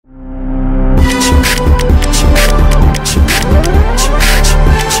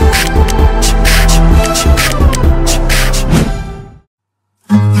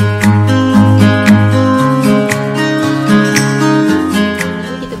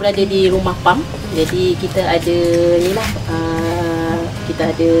berada di rumah pam. Jadi kita ada ni lah,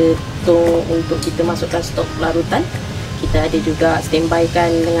 kita ada tong untuk kita masukkan stok larutan. Kita ada juga standby kan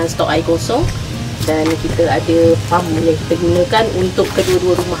dengan stok air kosong. Dan kita ada pam yang kita gunakan untuk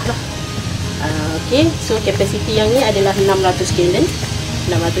kedua-dua rumah lah. Okay, so kapasiti yang ni adalah 600 gallon.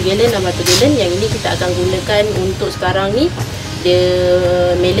 600 gallon. Yang ini kita akan gunakan untuk sekarang ni. Dia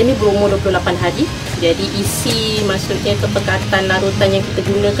melon ni berumur 28 hari. Jadi isi, maksudnya kepekatan larutan yang kita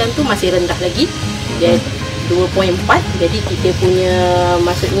gunakan tu masih rendah lagi. Dia 2.4. Jadi kita punya,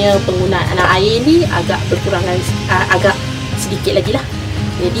 maksudnya penggunaan air ni agak berkurangan, agak sedikit lagi lah.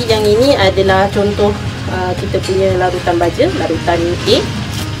 Jadi yang ini adalah contoh kita punya larutan baja, larutan A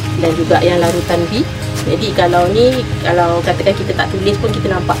dan juga yang larutan B. Jadi kalau ni, kalau katakan kita tak tulis pun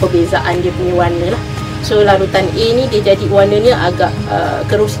kita nampak perbezaan dia punya warna lah. So larutan A ni dia jadi warnanya agak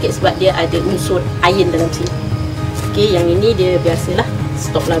keruh sikit sebab dia ada unsur iron dalam sini. Okay, yang ini dia biasalah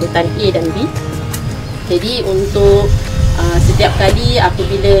stok larutan A dan B. Jadi untuk setiap kali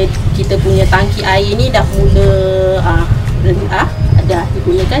apabila kita punya tangki air ni dah mula dah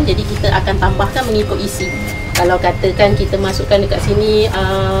digunakan, jadi kita akan tambahkan mengikut isi. Kalau katakan kita masukkan dekat sini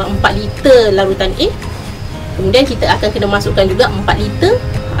 4 liter larutan A, kemudian kita akan kena masukkan juga 4 liter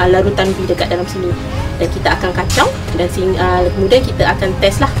larutan B dekat dalam sini. Dan kita akan kacau dan kemudian kita akan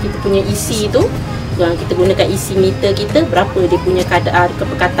test lah kita punya isi tu. Kita gunakan isi meter kita, berapa dia punya kadar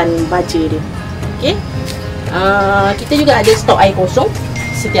kepekatan baja dia. Okay. Kita juga ada stok air kosong.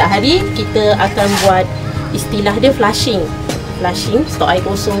 Setiap hari kita akan buat istilah dia flushing stok air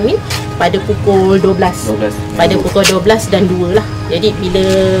kosong ni pada pukul 12. Pada pukul 12 dan 2 lah. Jadi bila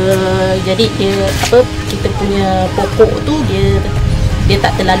dia kita punya pokok tu dia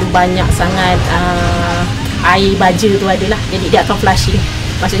tak terlalu banyak sangat air baja tu adalah. Jadi dia akan flushing.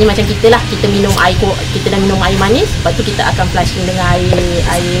 Maksudnya macam kita lah, kita dah minum air manis, lepas tu kita akan flushing dengan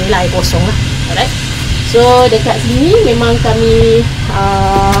air kosong lah. Alright. So dekat sini memang kami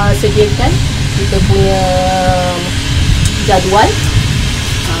sediakan kita punya jadual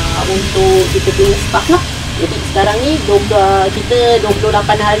untuk kita punya staff lah. Jadi sekarang ni kita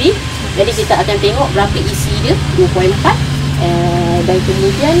 28 hari. Jadi kita akan tengok berapa isi dia, 2.4. Dan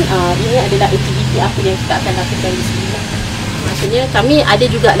kemudian ini adalah aktiviti apa yang kita akan lakukan di sini. Maksudnya kami ada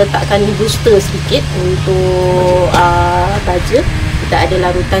juga letakkan booster sedikit untuk baja. Kita ada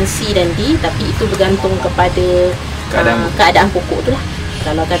larutan C dan D, tapi itu bergantung kepada keadaan pokok tu lah.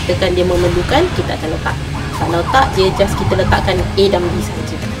 Kalau katakan dia memerlukan, kita akan letak. Kalau tak, dia just kita letakkan A dan B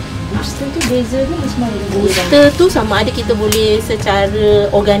saja. Booster tu beza dia macam mana? Booster tu sama ada kita boleh secara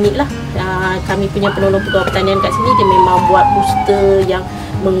organik lah. Kami punya penolong pegawai pertanian kat sini dia memang buat booster yang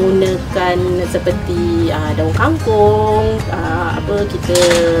menggunakan seperti daun kangkung, kita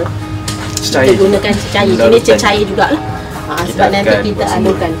gunakan cecair, jenis cecair jugalah. Sebab nanti kita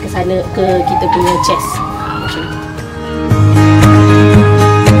alurkan ke sana, ke kita punya chest.